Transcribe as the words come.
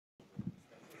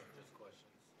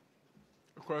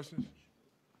questions.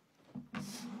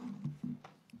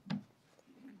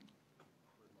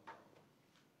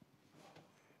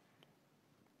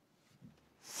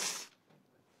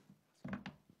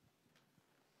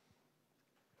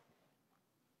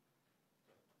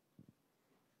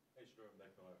 Hey, Shedeur,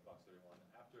 Mike Miller, Fox 31.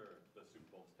 After the Super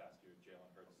Bowl this past year,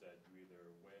 Jalen Hurts said you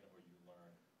either win or you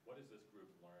learn. What has this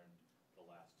group learned the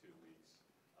last 2 weeks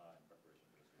in preparation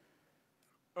for this week?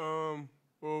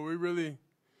 Well, we really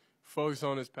focused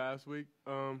on this past week,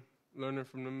 learning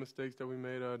from the mistakes that we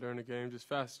made during the game, just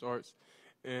fast starts.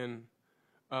 And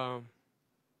I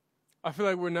feel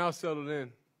like we're now settled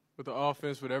in with the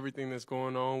offense, with everything that's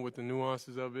going on, with the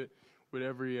nuances of it, with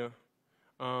every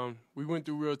we went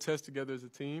through real tests together as a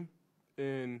team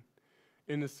in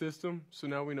the system. So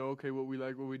now we know, okay, what we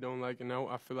like, what we don't like. And now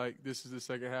I feel like this is the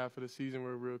second half of the season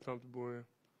we're real comfortable in.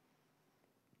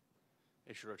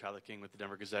 Hey, Shedeur, Tyler King with the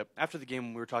Denver Gazette. After the game,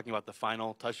 when we were talking about the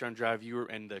final touchdown drive,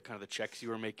 and the kind of the checks you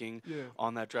were making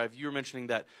on that drive. You were mentioning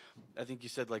that I think you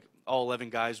said like all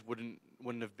 11 guys wouldn't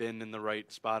have been in the right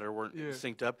spot or weren't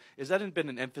synced up. Has that been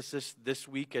an emphasis this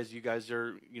week as you guys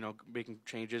are making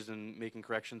changes and making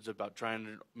corrections about trying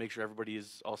to make sure everybody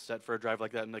is all set for a drive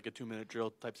like that in like a 2-minute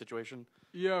drill type situation?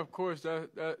 Yeah, of course.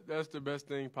 That's the best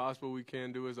thing possible we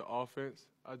can do as an offense.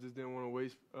 I just didn't want to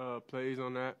waste plays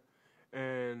on that,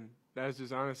 and that's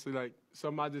just honestly like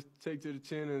something I just take to the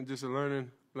chin and just a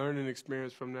learning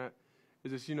experience from that.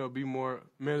 Is just be more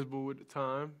manageable with the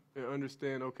time and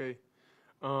understand, okay,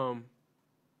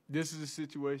 this is a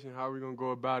situation, how are we going to go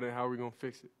about it, how are we going to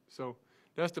fix it. So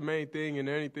that's the main thing, and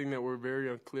anything that we're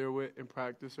very unclear with in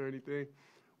practice or anything,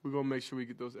 we're going to make sure we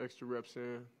get those extra reps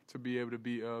in to be able to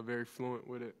be very fluent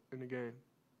with it in the game.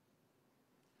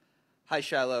 Hi,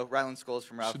 Shiloh. Rylan Scholes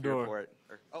from Ralph Shedeur. Report.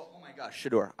 Oh my gosh,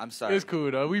 Shedeur. I'm sorry. It's cool,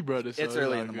 though. We brothers. So it's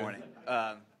early in the good. morning.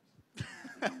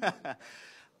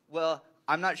 Well,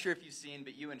 I'm not sure if you've seen,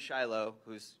 but you and Shiloh,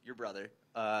 who's your brother,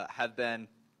 have been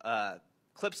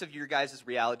clips of your guys'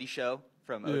 reality show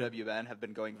from OWN have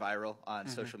been going viral on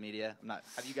social media.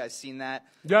 Have you guys seen that?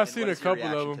 Yeah, I've And seen what a is your couple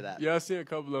of reaction them. to that? Yeah, I've seen a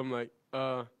couple of them. Like,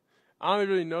 I only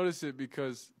really noticed it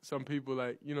because some people,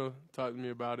 like, talk to me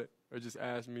about it or just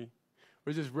ask me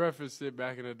or just reference it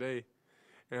back in the day.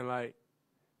 And, like,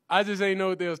 I just ain't know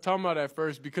what they was talking about at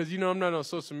first because, I'm not on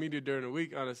social media during the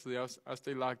week, honestly. I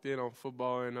stay locked in on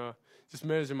football and just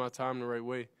managing my time the right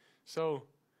way. So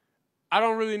I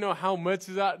don't really know how much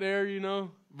is out there,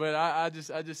 but I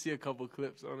just see a couple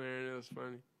clips on there, and it was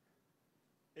funny.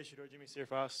 Hey, Shedeur, Jimmy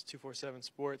Searfoss, 247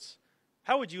 Sports.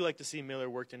 How would you like to see Miller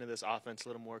worked into this offense a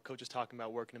little more? Coach is talking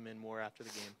about working him in more after the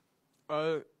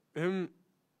game.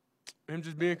 Him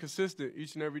just being consistent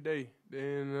each and every day in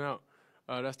and out.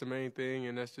 That's the main thing,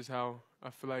 and that's just how I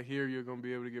feel like here you're going to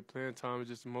be able to get playing time. It's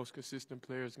just the most consistent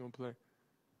players going to play.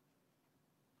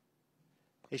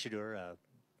 Hey, Shedeur,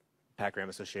 Pat Graham,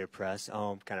 Associated Press,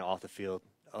 kind of off the field.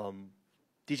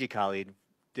 DJ Khaled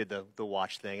did the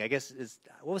watch thing. I guess,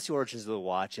 what was the origins of the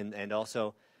watch? And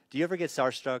also, do you ever get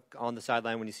starstruck on the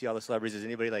sideline when you see all the celebrities? Is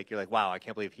anybody you're like, wow, I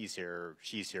can't believe he's here or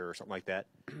she's here or something like that?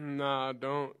 Nah, I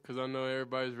don't, because I know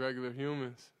everybody's regular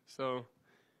humans. So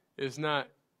it's not,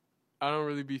 I don't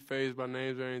really be fazed by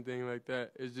names or anything like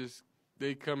that. It's just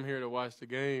they come here to watch the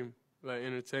game, like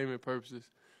entertainment purposes.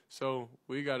 So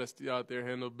we got to stay out there,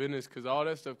 handle business, because all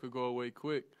that stuff could go away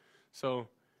quick. So,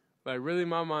 really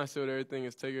my mindset with everything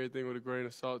is take everything with a grain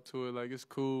of salt to it. Like, it's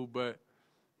cool, but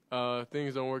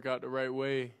things don't work out the right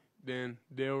way, then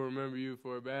they'll remember you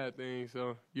for a bad thing.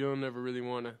 So you don't never really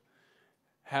want to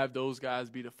have those guys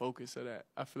be the focus of that.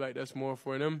 I feel like that's more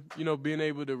for them, being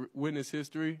able to witness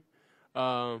history,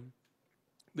 them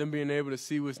being able to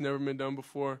see what's never been done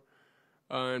before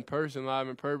in person, live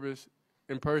in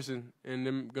person, and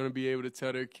them going to be able to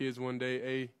tell their kids one day,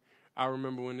 hey, I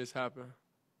remember when this happened.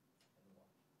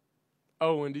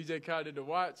 Oh, when DJ Khaled did the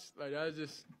watch, I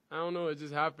don't know, it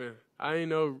just happened. I didn't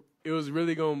know it was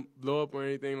really going to blow up or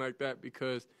anything like that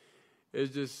because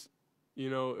it's just,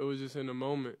 it was just in the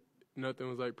moment.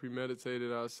 Nothing was,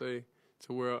 premeditated, I'll say,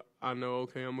 to where I know,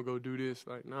 okay, I'm going to go do this.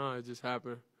 Nah, it just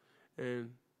happened, and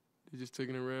they just took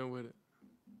it and ran with it.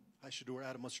 Hi, Shedeur,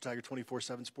 Adam Munster Tiger,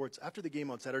 24/7 Sports. After the game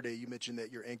on Saturday, you mentioned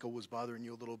that your ankle was bothering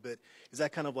you a little bit. Is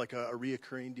that kind of like a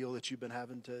reoccurring deal that you've been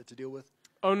having to deal with?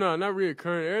 Oh, no, not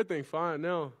reoccurring. Everything fine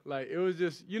now. It was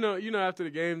just, after the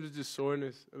game, it's just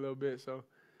soreness a little bit. So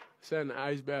I sat in the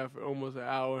ice bath for almost an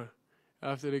hour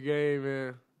after the game,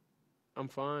 and I'm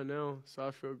fine now, so I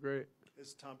feel great.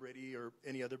 Has Tom Brady or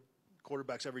any other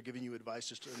quarterbacks ever given you advice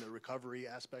just in the recovery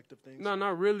aspect of things? No,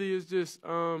 not really. It's just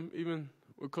even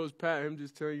with Coach Pat, him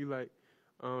just telling you,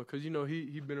 because,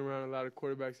 he been around a lot of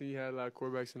quarterbacks, and he had a lot of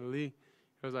quarterbacks in the league.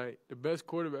 I was like, the best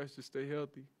quarterbacks just stay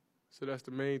healthy. So that's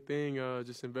the main thing,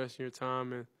 just investing your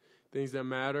time in things that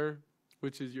matter,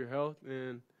 which is your health,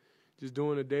 and just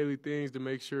doing the daily things to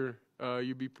make sure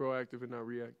you be proactive and not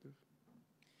reactive.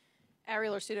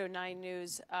 Ariel Orsuto, 9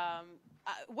 News.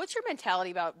 What's your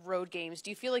mentality about road games? Do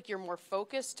you feel like you're more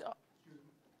focused?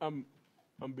 I'm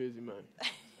busy, man.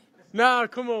 Nah,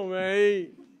 come on, man.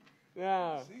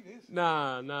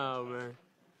 Nah, man.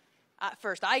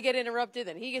 First, I get interrupted,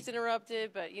 then he gets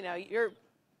interrupted. But you know, you're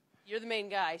the main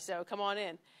guy, so come on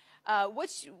in.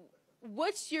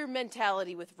 What's your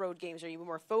mentality with road games? Are you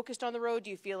more focused on the road? Do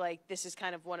you feel like this is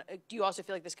kind of one? Do you also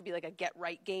feel like this could be like a get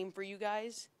right game for you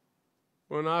guys?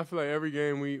 Well, no, I feel like every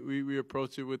game we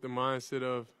approach it with the mindset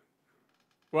of,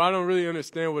 well, I don't really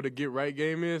understand what a get right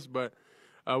game is, but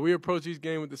we approach each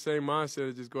game with the same mindset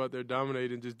of just go out there,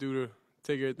 dominate, and just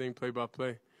take everything play by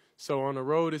play. So on the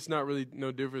road, it's not really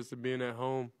no difference than being at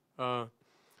home.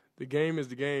 The game is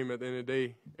the game. At the end of the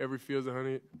day, every field's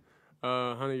 100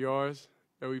 yards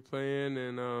that we play in,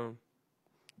 and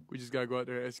we just got to go out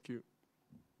there and execute.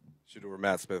 Shedeur,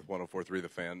 Matt Smith, 104.3 The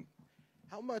Fan.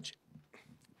 How much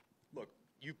 – look,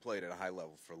 you played at a high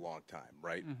level for a long time,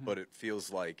 right? Mm-hmm. But it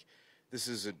feels like this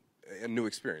is a new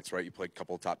experience, right? You played a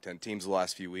couple of top 10 teams the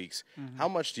last few weeks. Mm-hmm. How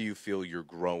much do you feel you're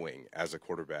growing as a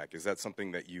quarterback? Is that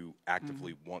something that you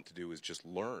actively want to do, is just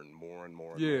learn more and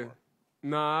more and more?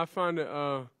 Nah, I find it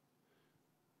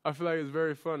I feel like it's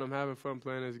very fun. I'm having fun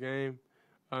playing this game.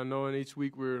 Knowing each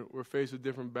week we're faced with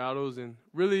different battles, and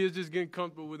really it's just getting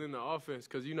comfortable within the offense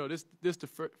because, you know, this the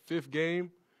fifth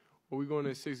game, or we going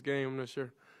to the sixth game, I'm not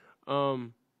sure.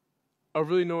 Of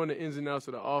really knowing the ins and outs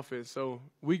of the offense. So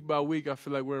week by week, I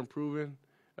feel like we're improving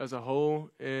as a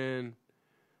whole, and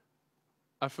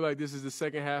I feel like this is the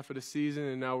second half of the season,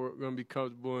 and now we're going to be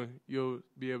comfortable, and you'll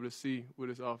be able to see what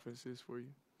this offense is for you.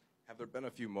 Have there been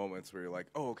a few moments where you're like,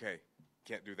 oh, okay,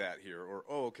 can't do that here, or,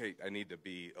 oh, okay, I need to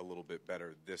be a little bit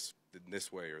better this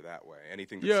way or that way?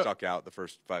 Anything that stuck out the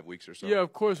first 5 weeks or so? Yeah,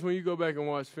 of course, when you go back and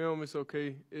watch film, it's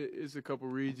okay. It's a couple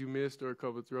reads you missed or a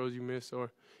couple throws you missed,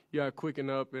 or you got to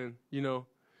quicken up and, you know,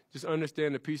 just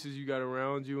understand the pieces you got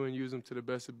around you and use them to the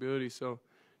best ability. So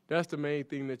that's the main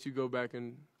thing that you go back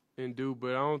and do.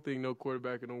 But I don't think no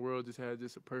quarterback in the world just had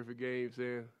just a perfect game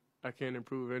saying, I can't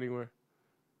improve anywhere.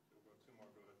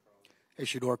 Hey,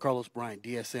 Shedeur, Carlos Bryant,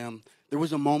 DSM. There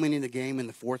was a moment in the game in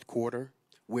the fourth quarter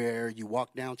where you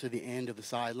walked down to the end of the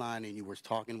sideline and you were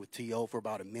talking with T.O. for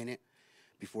about a minute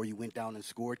before you went down and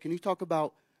scored. Can you talk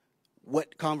about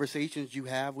what conversations you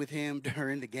have with him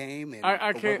during the game? And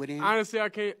I can't, honestly, I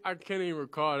can't even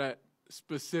recall that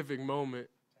specific moment.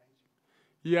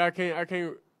 Yeah, I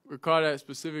can't recall that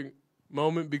specific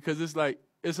moment because it's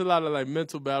a lot of like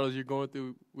mental battles you're going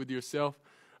through with yourself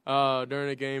during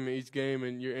a game and each game,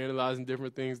 and you're analyzing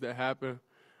different things that happen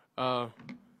or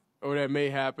that may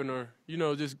happen, or, you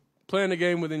know, just playing the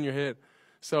game within your head.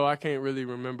 So I can't really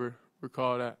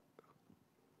recall that.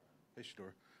 Hey,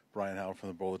 Shedeur. Brian Howard from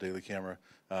the Bola Daily Camera.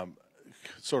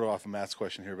 Sort of off of Matt's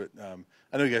question here, but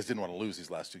I know you guys didn't want to lose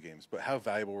these last two games, but how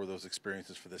valuable were those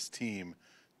experiences for this team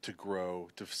to grow,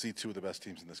 to see two of the best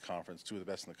teams in this conference, two of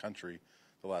the best in the country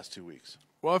the last 2 weeks?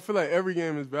 Well, I feel like every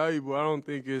game is valuable. I don't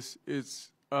think it's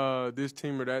this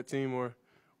team or that team, or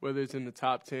whether it's in the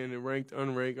top 10 and ranked,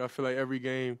 unranked. I feel like every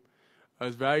game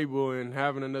is valuable, and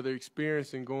having another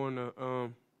experience and going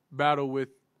to battle with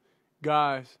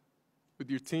guys, with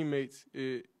your teammates,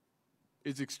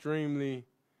 it's extremely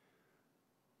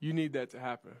 – you need that to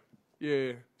happen.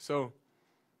 Yeah, so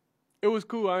it was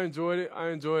cool. I enjoyed it. I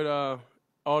enjoyed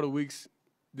all the weeks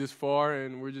this far,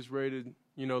 and we're just ready to,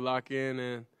 you know, lock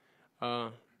in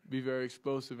and be very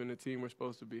explosive in the team we're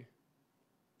supposed to be.